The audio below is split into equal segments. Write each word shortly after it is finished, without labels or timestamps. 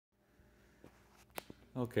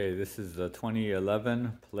Okay, this is the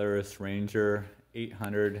 2011 Polaris Ranger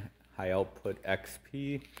 800 High Output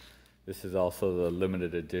XP. This is also the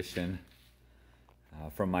limited edition.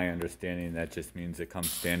 From my understanding, that just means it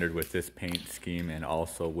comes standard with this paint scheme and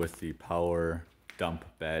also with the power dump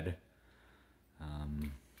bed.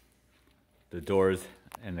 The doors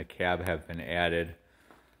and the cab have been added.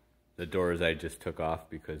 The doors I just took off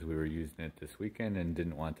because we were using it this weekend and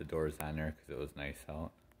didn't want the doors on there because it was nice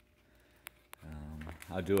out.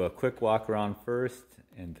 I'll do a quick walk around first,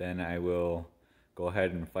 and then I will go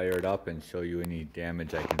ahead and fire it up and show you any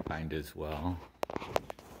damage I can find as well.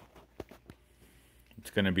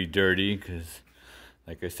 It's going to be dirty because,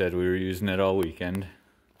 like I said, we were using it all weekend.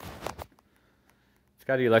 It's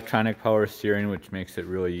got electronic power steering, which makes it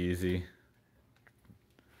really easy.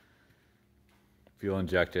 Fuel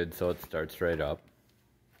injected, so it starts right up.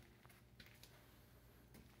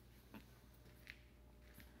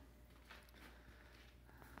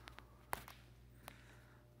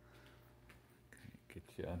 Get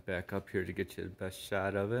you back up here to get you the best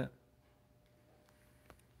shot of it.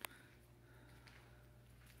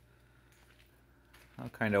 I'll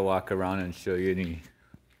kind of walk around and show you any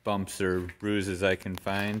bumps or bruises I can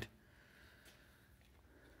find.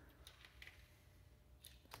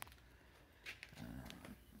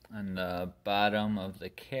 On the bottom of the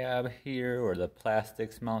cab here, where the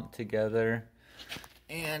plastics mount together,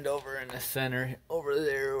 and over in the center over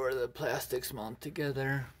there where the plastics mount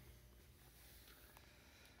together.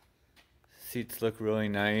 Seats look really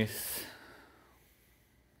nice.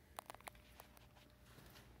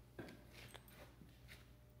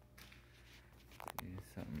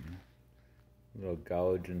 Some little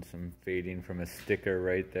gouge and some fading from a sticker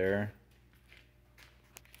right there.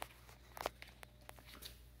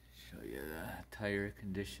 Show you the tire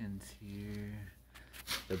conditions here.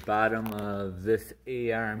 The bottom of this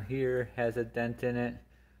A-arm here has a dent in it.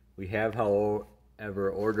 We have, however,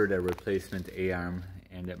 ordered a replacement A-arm,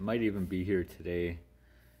 and it might even be here today.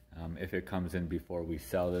 If it comes in before we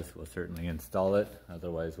sell this, we'll certainly install it.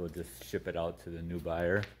 Otherwise, we'll just ship it out to the new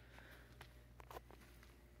buyer.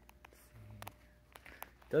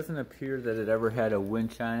 Doesn't appear that it ever had a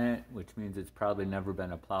winch on it, which means it's probably never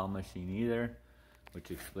been a plow machine either,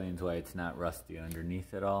 which explains why it's not rusty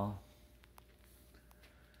underneath at all.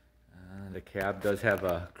 The cab does have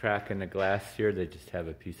a crack in the glass here. They just have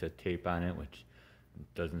a piece of tape on it, which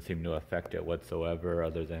doesn't seem to affect it whatsoever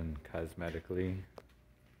other than cosmetically.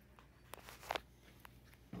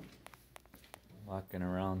 Walking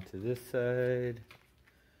around to this side.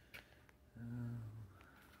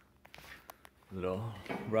 Little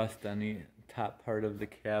rust on the top part of the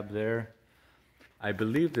cab there. I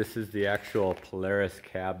believe this is the actual Polaris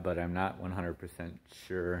cab, but I'm not 100%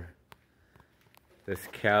 sure. This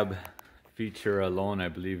cab feature alone, I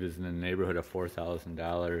believe, is in the neighborhood of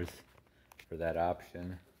 $4,000 for that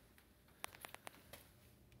option.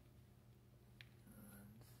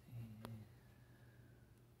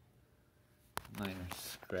 Minor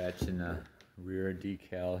scratch in the rear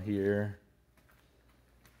decal here.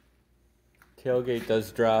 Tailgate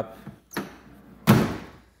does drop.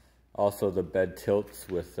 Also, the bed tilts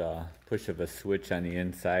with a push of a switch on the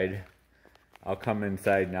inside. I'll come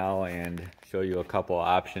inside now and show you a couple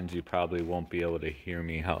options. You probably won't be able to hear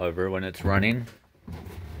me, however, when it's running.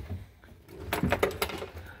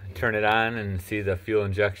 Turn it on and see the fuel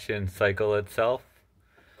injection cycle itself.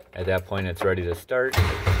 At that point, it's ready to start.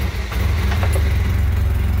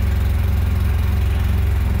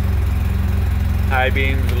 High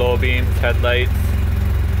beams, low beams, headlights.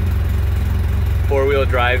 Four-wheel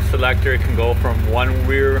drive selector can go from one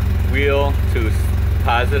rear wheel to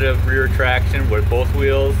positive rear traction with both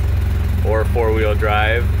wheels, or four-wheel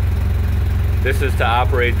drive. This is to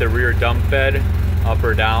operate the rear dump bed, up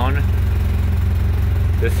or down.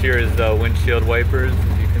 This here is the windshield wipers,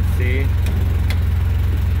 as you can see.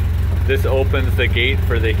 This opens the gate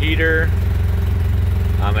for the heater.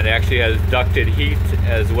 It actually has ducted heat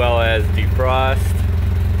as well as defrost.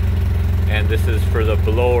 And this is for the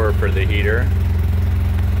blower for the heater.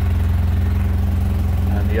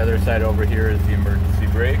 On the other side over here is the emergency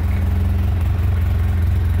brake.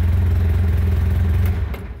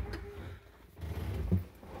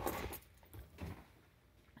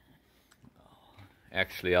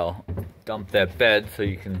 Actually, I'll dump that bed so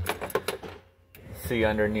you can see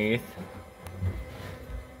underneath.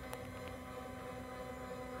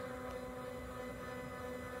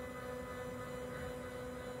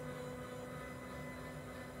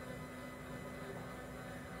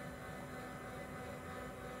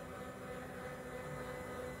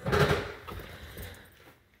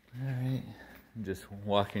 Alright, I'm just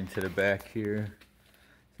walking to the back here.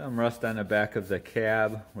 Some rust on the back of the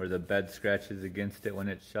cab where the bed scratches against it when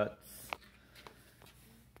it shuts.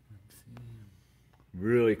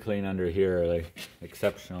 Really clean under here, like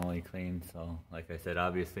exceptionally clean. So like I said,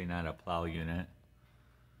 obviously not a plow unit.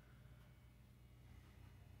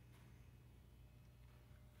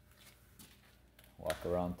 Walk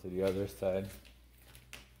around to the other side.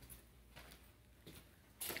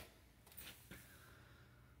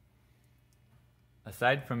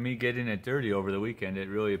 Aside from me getting it dirty over the weekend, it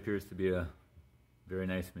really appears to be a very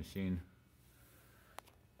nice machine.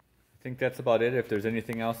 I think that's about it. If there's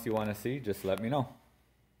anything else you want to see, just let me know.